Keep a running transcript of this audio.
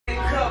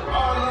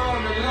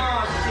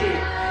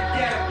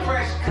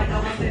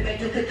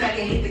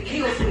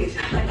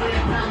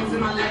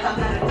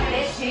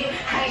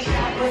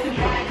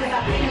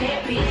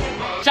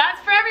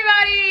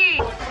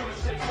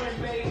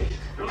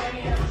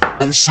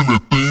Bouncing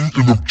that thing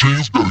in them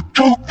jeans, gotta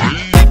jerk me.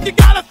 If you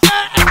got a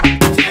fat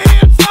ass,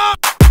 hands up.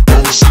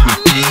 Bouncing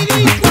that thing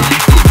in them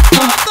jeans,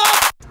 gotta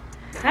jerk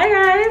me. Hi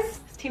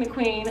guys, it's Tina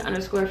Queen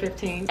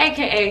 _15,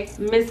 aka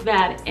Miss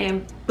Bad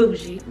and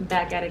Bougie,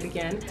 back at it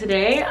again.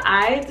 Today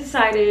I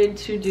decided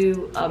to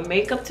do a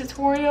makeup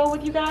tutorial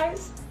with you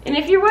guys. And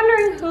if you're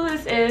wondering who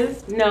this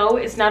is, no,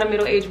 it's not a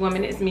middle-aged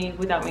woman, it's me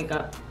without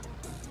makeup.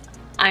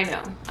 I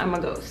know, I'm a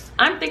ghost.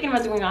 I'm thinking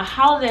about doing a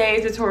holiday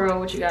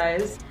tutorial with you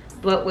guys,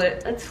 but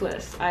with a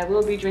twist. I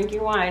will be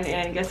drinking wine,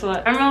 and guess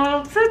what? I'm a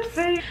little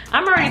tipsy.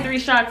 I'm already 3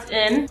 shots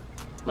in.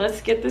 Let's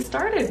get this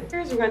started.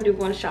 Here's, we're gonna do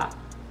 1 shot.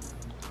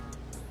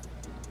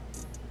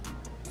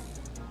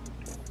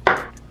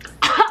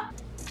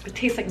 It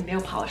tastes like nail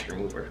polish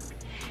remover.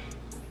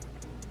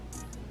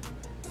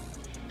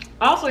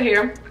 Also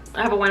here,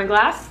 I have a wine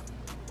glass.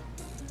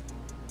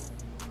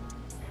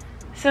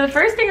 So the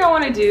first thing I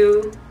want to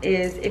do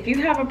is, if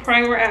you have a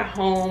primer at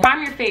home,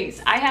 prime your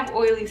face. I have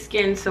oily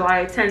skin, so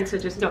I tend to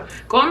just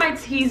go on my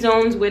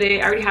T-zones with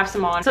it. I already have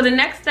some on. So the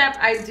next step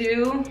I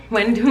do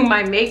when doing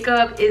my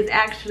makeup is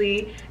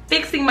actually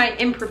fixing my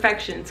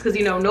imperfections, because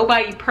you know,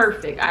 nobody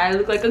perfect. I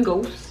look like a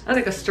ghost. I look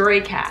like a stray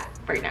cat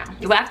right now.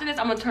 So after this,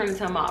 I'm gonna turn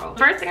into a model.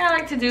 First thing I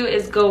like to do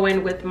is go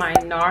in with my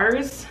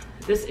NARS.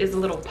 This is a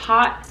little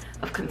pot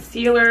of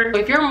concealer.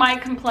 If you're my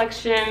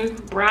complexion,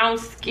 brown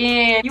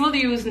skin, you will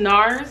use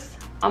NARS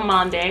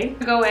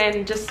Amande. Go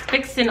in, just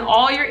fixing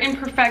all your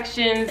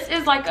imperfections.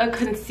 This is like a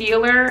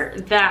concealer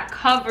that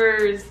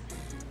covers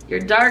your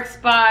dark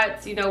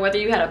spots, you know, whether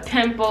you had a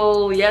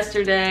pimple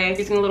yesterday.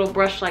 Using a little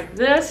brush like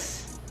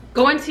this,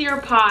 go into your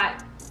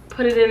pot,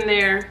 put it in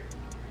there.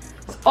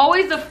 It's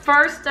always the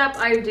first step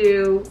I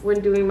do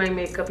when doing my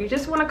makeup. You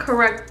just want to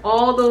correct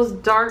all those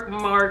dark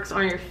marks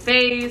on your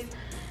face.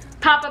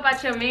 Pop up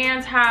at your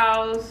man's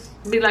house,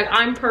 be like,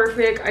 I'm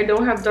perfect, I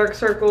don't have dark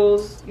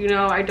circles, you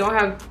know, I don't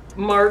have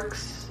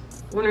marks.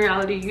 When in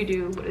reality you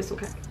do, but it's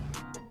okay.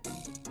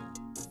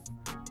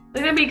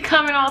 They're gonna be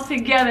coming all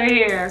together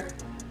here,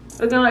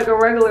 looking like a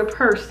regular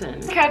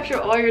person.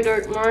 Capture all your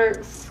dark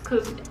marks,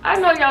 because I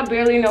know y'all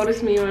barely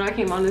noticed me when I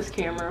came on this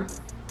camera.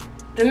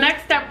 The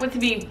next step would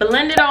be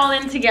blend it all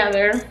in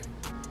together.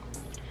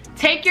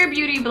 Take your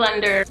beauty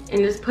blender and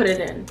just put it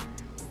in.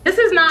 This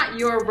is not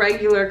your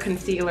regular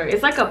concealer.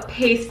 It's like a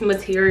paste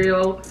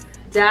material.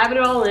 Dab it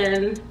all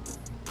in.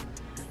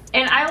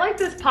 And I like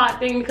this pot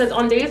thing because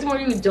on days where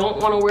you don't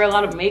want to wear a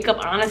lot of makeup,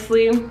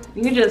 honestly, you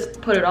can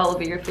just put it all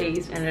over your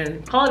face and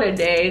then call it a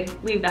day,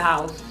 leave the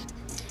house.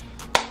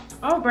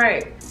 All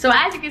right, so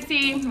as you can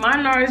see, my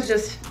NARS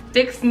just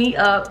fixed me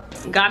up,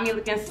 got me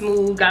looking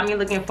smooth, got me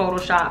looking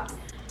Photoshopped.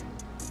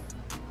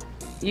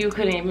 You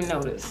couldn't even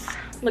notice.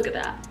 Look at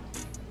that.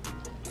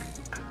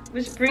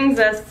 Which brings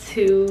us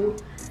to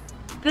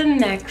the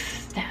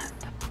next step.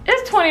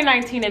 It's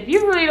 2019. If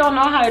you really don't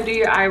know how to do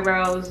your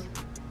eyebrows,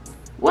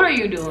 what are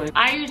you doing?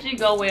 I usually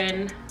go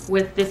in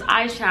with this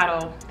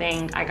eyeshadow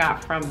thing I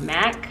got from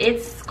MAC.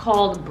 It's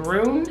called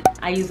Brune.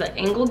 I use an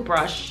angled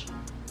brush.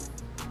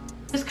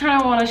 Just kind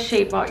of want to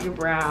shape out your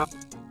brow.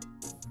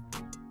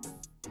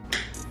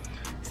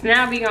 So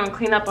now we're gonna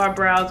clean up our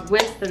brows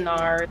with the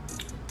NARS.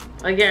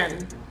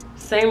 Again,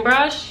 same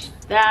brush,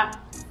 that.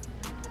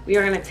 We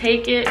are gonna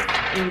take it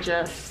and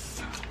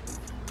just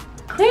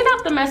clean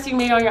up the mess you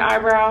made on your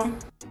eyebrow.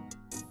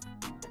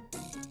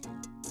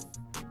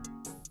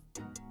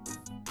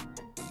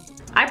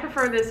 I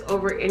prefer this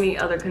over any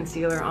other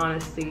concealer,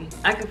 honestly.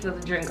 I can feel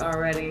the drink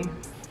already.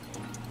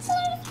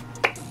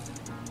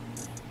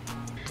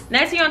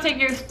 Next, you're gonna take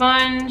your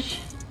sponge,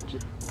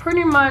 just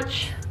pretty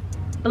much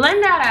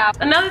blend that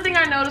out. Another thing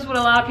I noticed with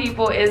a lot of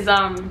people is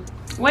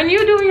when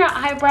you're doing your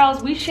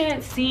eyebrows, we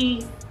shouldn't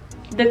see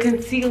the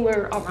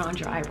concealer around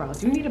your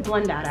eyebrows. You need to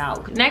blend that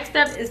out. Next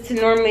step is to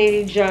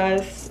normally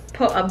just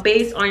put a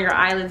base on your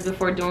eyelids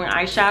before doing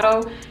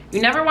eyeshadow.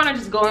 You never wanna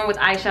just go in with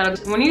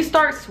eyeshadow. When you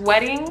start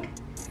sweating,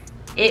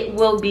 it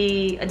will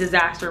be a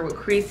disaster with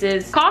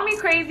creases. Call me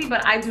crazy,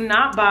 but I do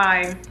not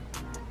buy,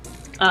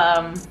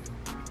 I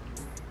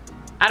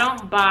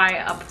don't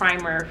buy a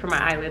primer for my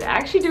eyelid. I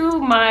actually do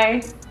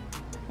my,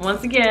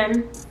 once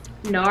again,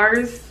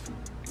 NARS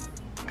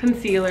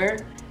concealer,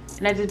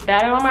 and I just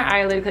bat it on my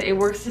eyelid because it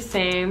works the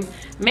same.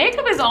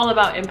 Makeup is all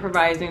about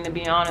improvising, to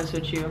be honest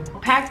with you.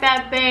 Pack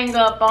that thing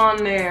up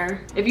on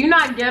there. If you're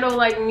not ghetto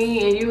like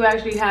me and you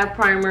actually have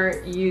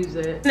primer, use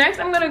it. Next,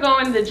 I'm gonna go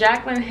in the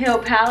Jaclyn Hill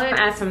Palette,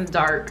 add some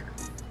dark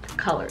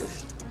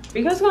colors.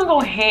 We're just gonna go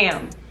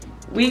ham.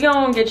 We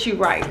gonna get you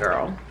right,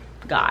 girl,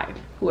 guy,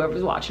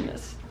 whoever's watching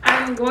this.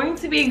 I'm going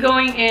to be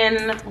going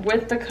in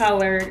with the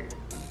color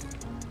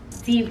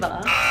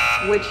Diva,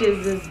 which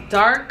is this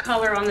dark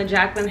color on the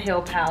Jaclyn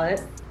Hill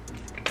palette.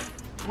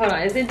 Hold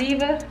on, is it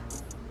Diva?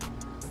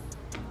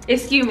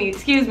 Excuse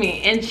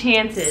me,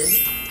 Enchanted.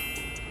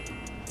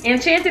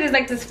 Enchanted is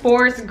like this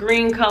forest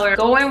green color.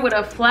 Go in with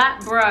a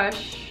flat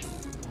brush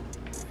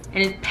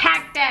and just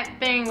pack that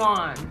thing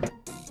on.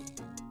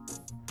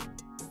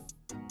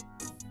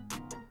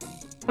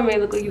 I may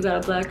look like you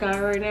got a black eye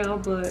right now,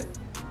 but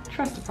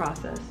trust the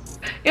process.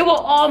 It will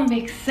all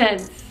make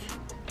sense.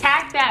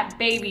 pack that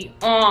baby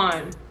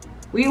on.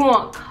 We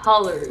want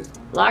colors.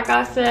 Like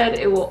I said,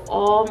 it will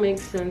all make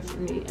sense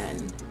in the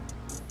end.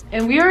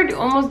 And we are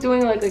almost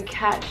doing like a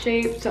cat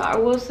shape, so I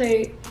will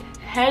say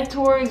head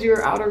towards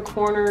your outer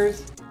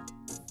corners.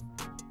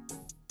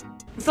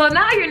 So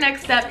now your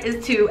next step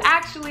is to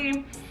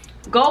actually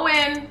go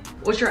in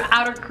with your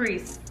outer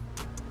crease.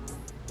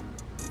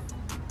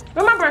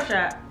 Where's my brush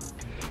at?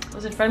 It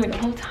was in front of me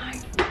the whole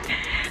time.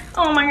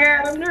 Oh my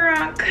God, I'm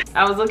drunk.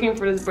 I was looking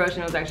for this brush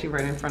and it was actually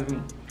right in front of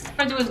me.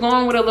 What I'm gonna do is go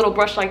in with a little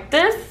brush like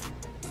this.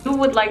 You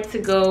would like to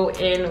go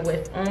in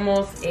with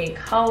almost a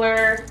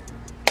color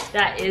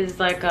that is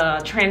like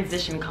a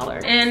transition color.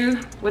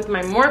 In with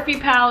my Morphe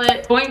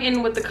palette, going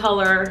in with the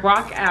color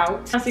Rock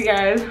Out. Honestly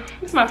guys,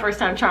 this is my first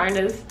time trying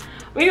this.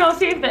 We're gonna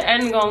see if the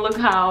end gonna look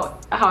how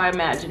I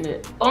imagined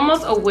it.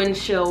 Almost a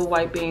windshield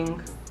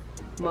wiping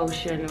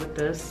motion with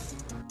this.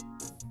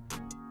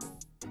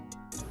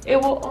 It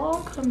will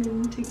all come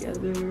in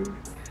together,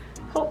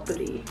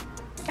 hopefully.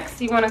 Next,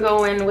 you wanna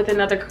go in with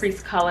another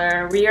crease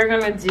color. We are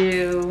gonna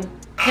do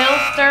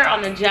Hillster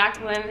on the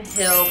Jaclyn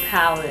Hill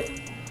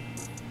Palette.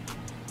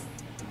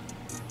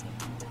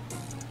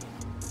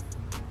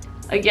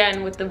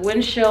 Again, with the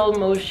windshield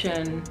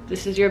motion,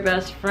 this is your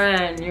best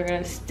friend. You're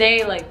gonna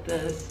stay like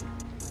this.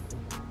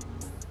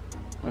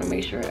 Wanna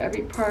make sure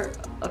every part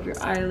of your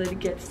eyelid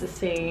gets the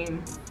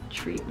same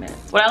treatment.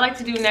 What I like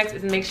to do next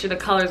is make sure the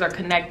colors are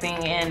connecting,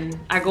 and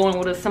I go in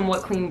with a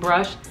somewhat clean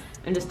brush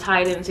and just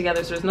tie it in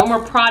together. So there's no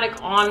more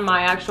product on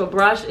my actual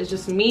brush. It's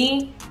just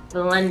me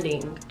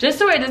blending. Just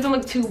so it doesn't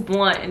look too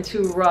blunt and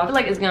too rough. I feel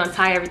like it's gonna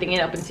tie everything in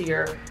up into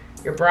your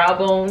brow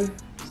bone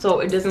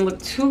so it doesn't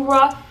look too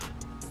rough.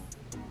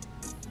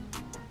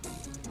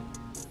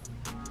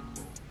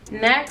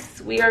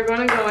 Next, we are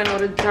gonna go in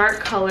with a dark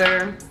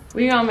color.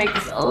 We're gonna make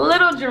this a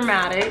little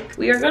dramatic.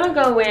 We are gonna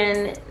go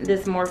in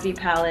this Morphe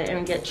palette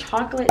and get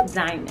Chocolate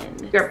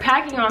Diamond. We're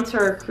packing onto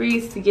our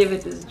crease to give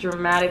it this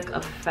dramatic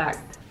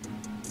effect.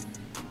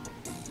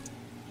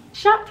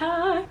 Shot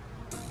time.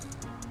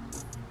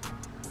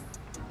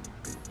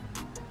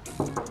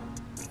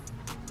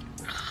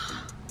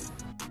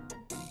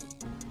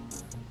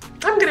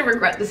 I'm gonna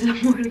regret this in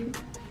the morning.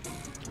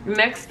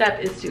 Next step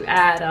is to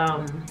add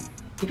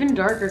even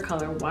darker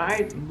color.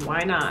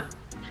 Why not?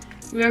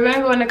 We are going to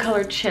go in the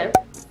color Chip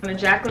on the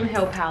Jaclyn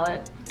Hill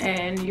palette,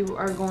 and you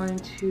are going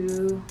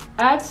to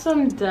add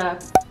some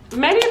depth.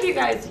 Many of you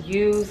guys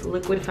use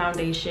liquid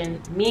foundation.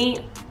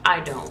 Me, I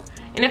don't.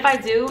 And if I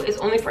do, it's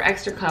only for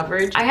extra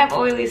coverage. I have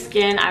oily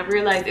skin. I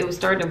realized it was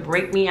starting to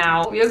break me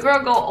out. Your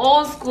girl go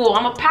old school.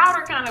 I'm a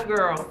powder kind of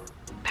girl.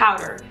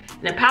 Powder.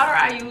 And the powder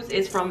I use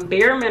is from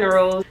Bare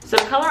Minerals. So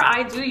the color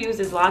I do use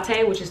is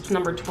Latte, which is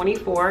number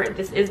 24.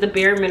 This is the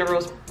Bare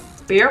Minerals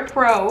Bare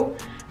Pro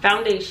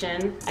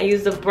foundation. I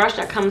use the brush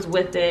that comes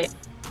with it,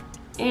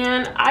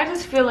 and I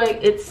just feel like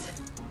it's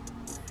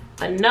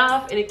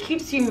enough and it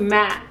keeps you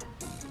matte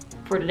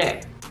for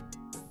today.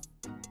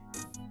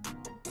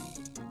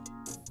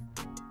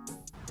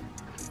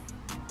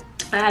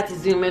 I had to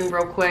zoom in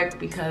real quick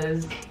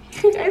because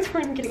you guys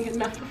weren't getting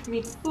enough of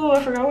me. Oh,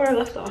 I forgot where I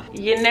left off.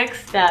 Your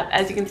next step,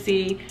 as you can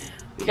see,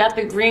 we got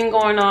the green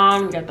going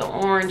on, we got the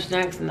orange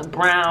next, and the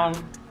brown.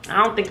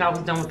 I don't think I was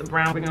done with the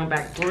brown. We're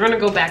gonna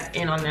go back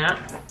in on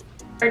that.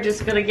 We're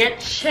just gonna get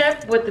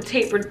Chip with the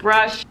tapered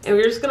brush, and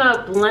we're just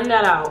gonna blend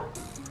that out.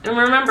 And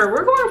remember,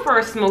 we're going for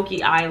a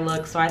smoky eye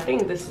look, so I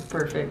think this is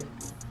perfect.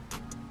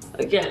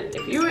 Again,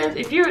 if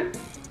you're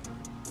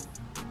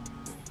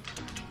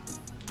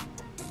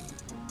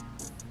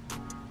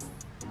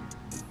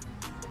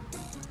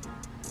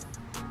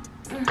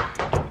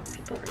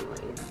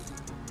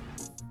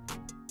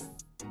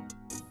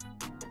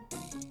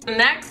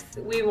next,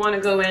 we want to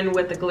go in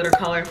with the glitter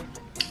color.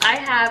 I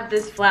have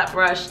this flat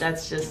brush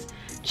that's just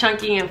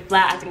chunky and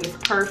flat. I think it's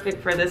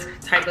perfect for this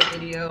type of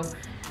video.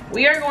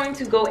 We are going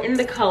to go in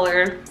the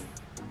color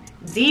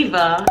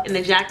Diva in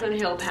the Jaclyn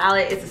Hill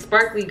palette. It's a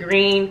sparkly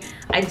green.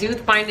 I do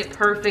find it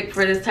perfect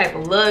for this type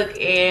of look,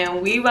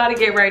 and we about to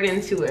get right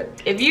into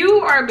it. If you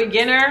are a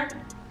beginner,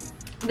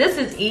 this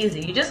is easy.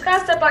 You just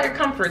gotta step out your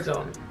comfort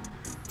zone.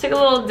 Take a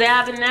little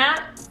dab in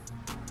that.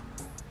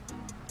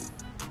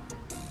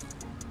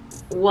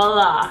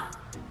 Voila.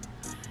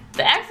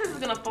 The excess is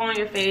gonna fall on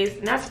your face,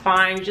 and that's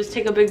fine. You just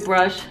take a big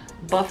brush,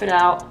 buff it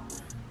out,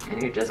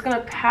 and you're just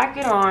gonna pack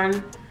it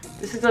on.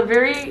 This is a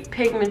very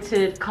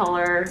pigmented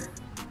color.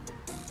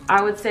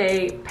 I would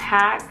say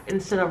pack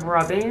instead of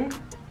rubbing.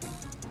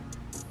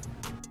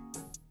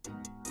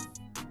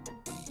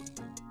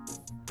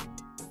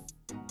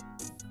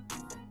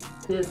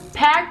 Just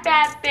pack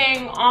that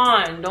thing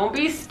on. Don't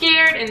be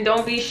scared and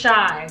don't be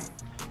shy.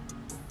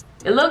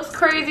 It looks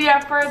crazy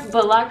at first,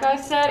 but like I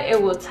said,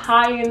 it will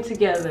tie in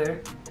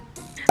together.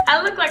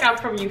 I look like I'm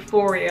from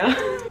Euphoria.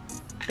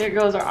 There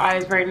goes our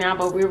eyes right now,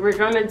 but what we're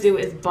gonna do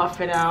is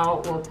buff it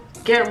out. We'll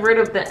get rid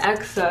of the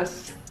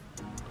excess.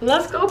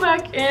 Let's go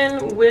back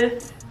in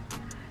with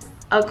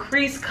a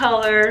crease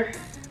color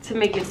to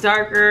make it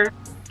darker.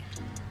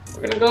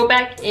 We're gonna go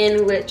back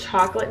in with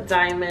Chocolate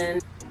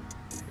Diamond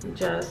and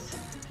just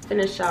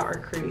finish out our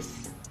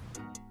crease.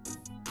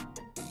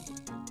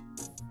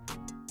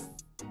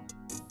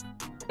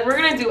 We're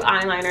gonna do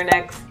eyeliner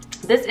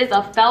next. This is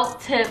a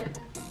felt tip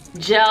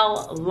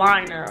gel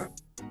liner.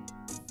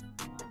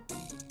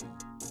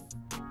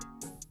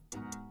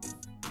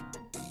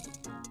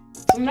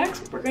 So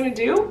next what we're gonna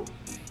do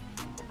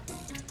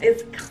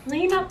is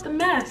clean up the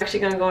mess. I'm actually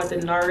gonna go with the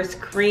NARS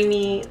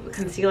Creamy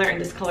Concealer, and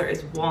this color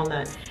is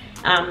Walnut.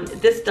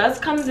 This does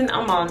come in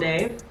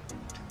Almond,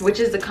 which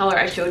is the color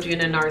I showed you in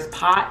the NARS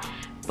pot,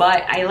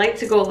 but I like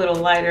to go a little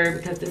lighter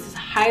because this is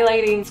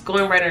highlighting. It's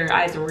going right under your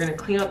eyes, and we're gonna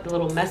clean up the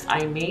little mess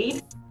I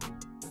made.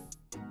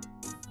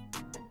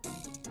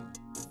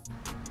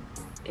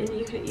 And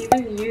you can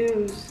even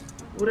use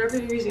whatever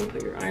you're using,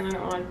 put your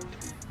eyeliner on,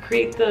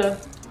 create the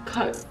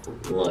cut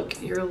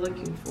look you're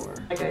looking for.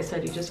 Like I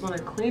said, you just want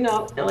to clean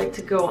up. I like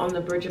to go on the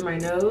bridge of my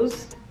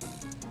nose.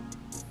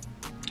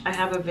 I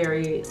have a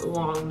very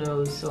long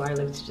nose, so I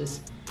like to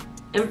just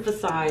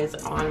emphasize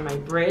on my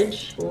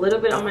bridge, a little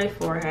bit on my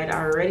forehead. I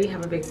already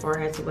have a big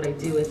forehead, so what I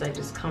do is I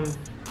just come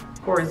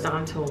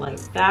horizontal like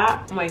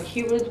that. My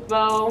cupid's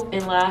bow,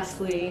 and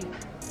lastly,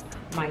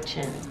 my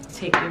chin.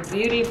 Take your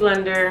beauty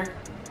blender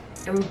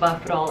and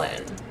buff it all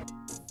in.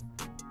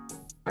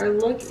 Our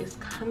look is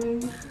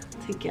coming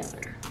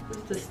together. This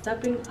is the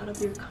stepping out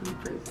of your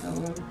comfort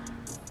zone.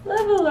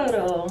 Live a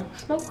little,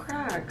 smoke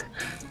crack.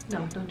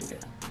 No, don't do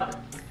that.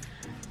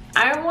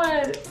 I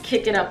want to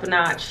kick it up a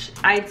notch.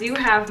 I do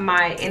have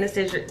my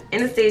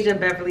Anastasia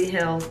Beverly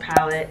Hills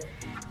palette.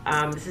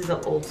 This is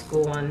an old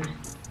school one.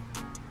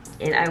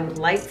 And I would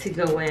like to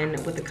go in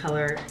with the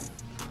color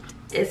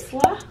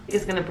Isla.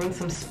 It's gonna bring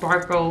some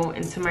sparkle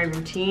into my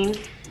routine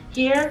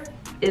here.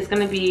 It's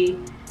gonna be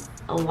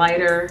a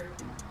lighter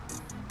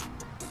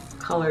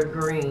color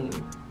green.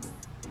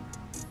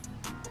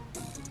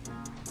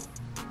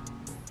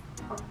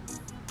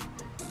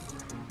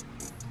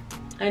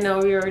 I know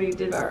we already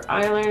did our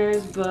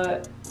eyeliners,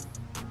 but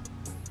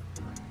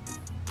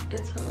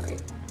it's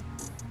alright.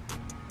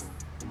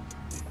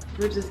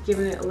 We're just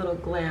giving it a little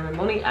glam. I'm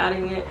only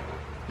adding it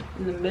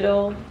in the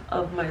middle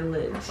of my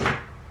lids.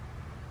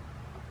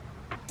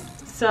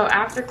 So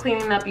after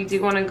cleaning up, you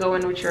do want to go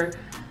in with your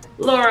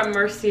Laura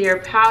Mercier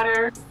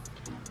powder.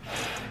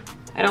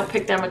 I don't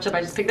pick that much up.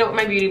 I just picked it up with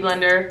my beauty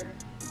blender,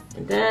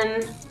 and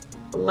then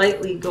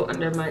lightly go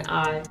under my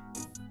eye.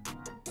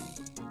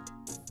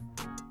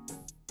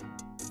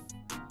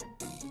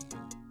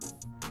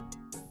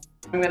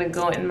 I'm gonna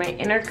go in my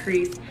inner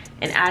crease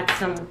and add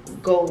some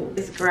gold.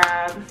 Just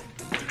grab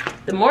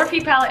the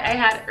Morphe palette I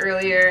had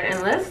earlier,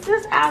 and let's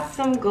just add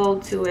some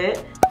gold to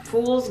it.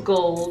 Fool's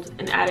Gold,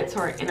 and add it to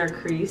our inner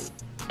crease.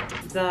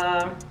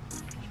 The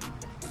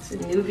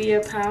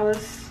Nuvia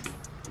Palace,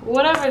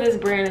 whatever this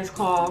brand is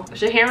called,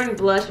 Shaharan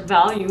Blush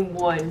Volume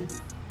 1.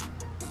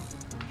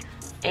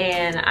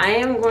 And I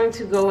am going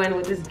to go in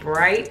with this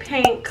bright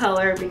pink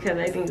color because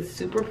I think it's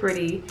super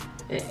pretty.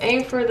 And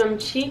aim for them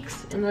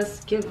cheeks, and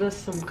let's give us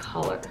some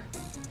color.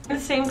 In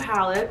the same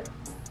palette,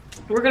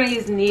 we're gonna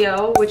use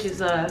Neo, which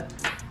is a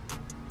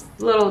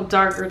little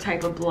darker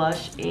type of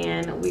blush,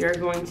 and we are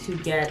going to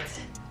get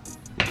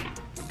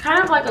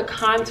kind of like a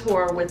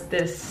contour with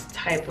this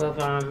type of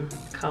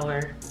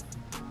color.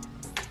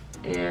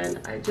 And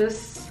I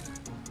just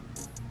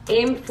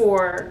aim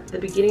for the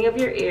beginning of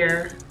your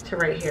ear to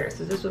right here.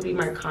 So this will be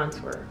my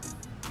contour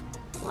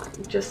line,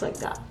 just like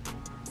that.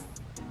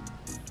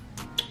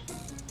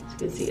 As you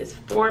can see, it's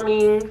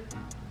forming.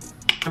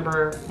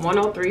 Number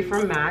 103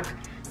 from MAC.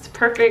 It's a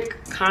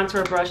perfect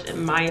contour brush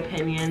in my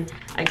opinion.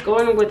 I go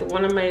in with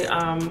one of my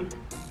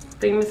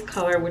famous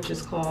color, which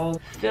is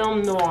called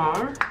Film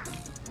Noir.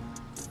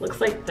 Looks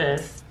like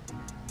this.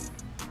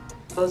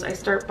 I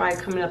start by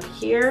coming up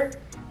here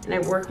and I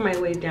work my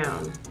way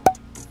down.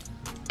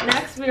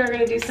 Next, we are going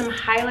to do some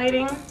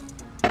highlighting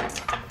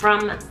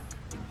from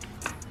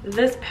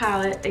this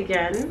palette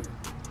again.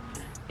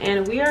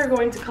 And we are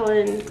going to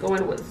go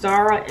in with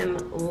Zara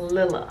and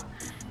Lila.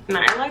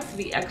 Now, I like to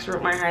be extra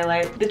with my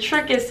highlight. The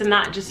trick is to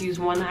not just use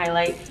one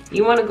highlight.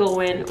 You want to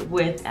go in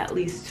with at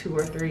least 2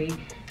 or 3.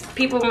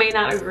 People may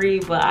not agree,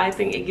 but I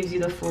think it gives you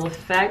the full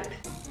effect.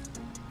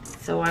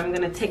 So I'm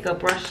going to take a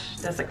brush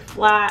that's like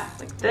flat,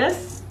 like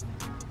this.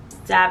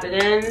 Dab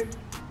it in.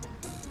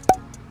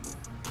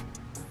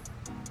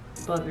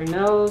 Above your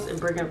nose and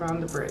bring it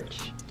around the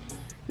bridge.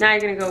 Now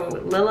you're going to go in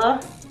with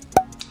Lila.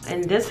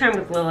 And this time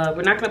with Lila,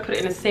 we're not going to put it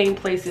in the same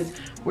places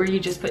where you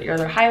just put your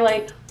other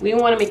highlight. We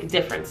want to make a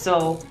difference.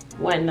 So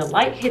when the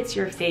light hits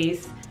your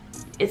face,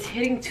 it's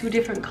hitting 2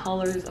 different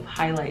colors of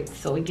highlights.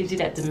 So it gives you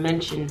that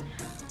dimension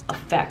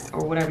effect,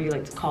 or whatever you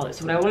like to call it.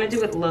 So what I want to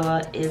do with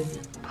Lila is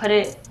put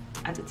it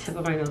at the tip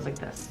of my nose like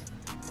this.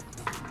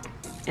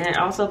 And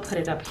I also put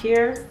it up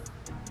here.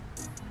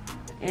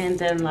 And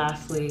then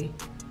lastly,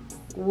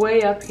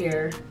 way up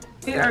here.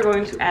 We are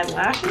going to add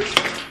lashes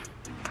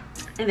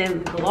and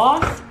then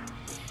gloss,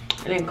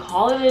 and then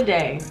call it a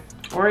day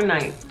or a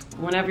night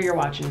whenever you're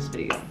watching this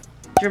video.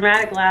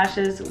 Dramatic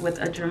lashes with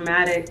a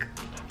dramatic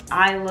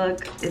eye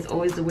look is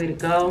always the way to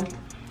go.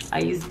 I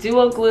use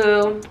Duo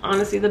Glue,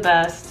 honestly the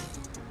best.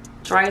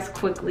 Dries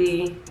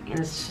quickly and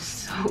it's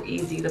just so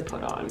easy to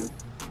put on.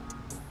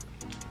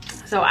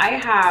 So I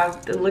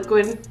have the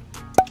liquid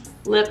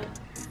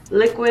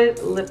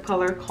lip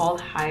color called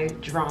High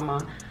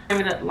Drama. I'm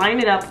gonna line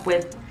it up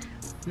with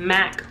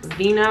MAC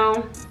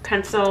Vino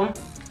pencil,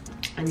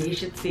 and you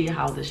should see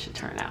how this should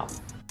turn out.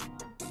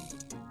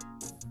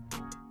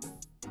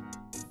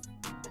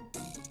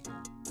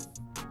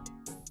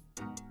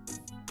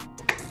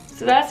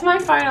 So that's my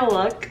final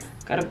look.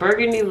 Got a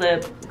burgundy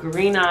lip,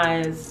 green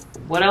eyes.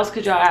 What else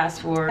could y'all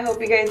ask for? I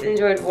hope you guys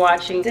enjoyed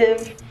watching.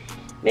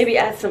 Maybe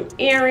add some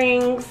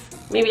earrings,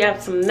 maybe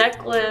add some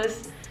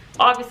necklace.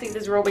 Obviously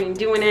this robe ain't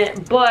doing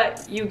it,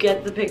 but you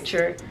get the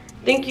picture.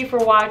 Thank you for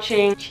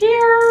watching.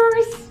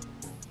 Cheers!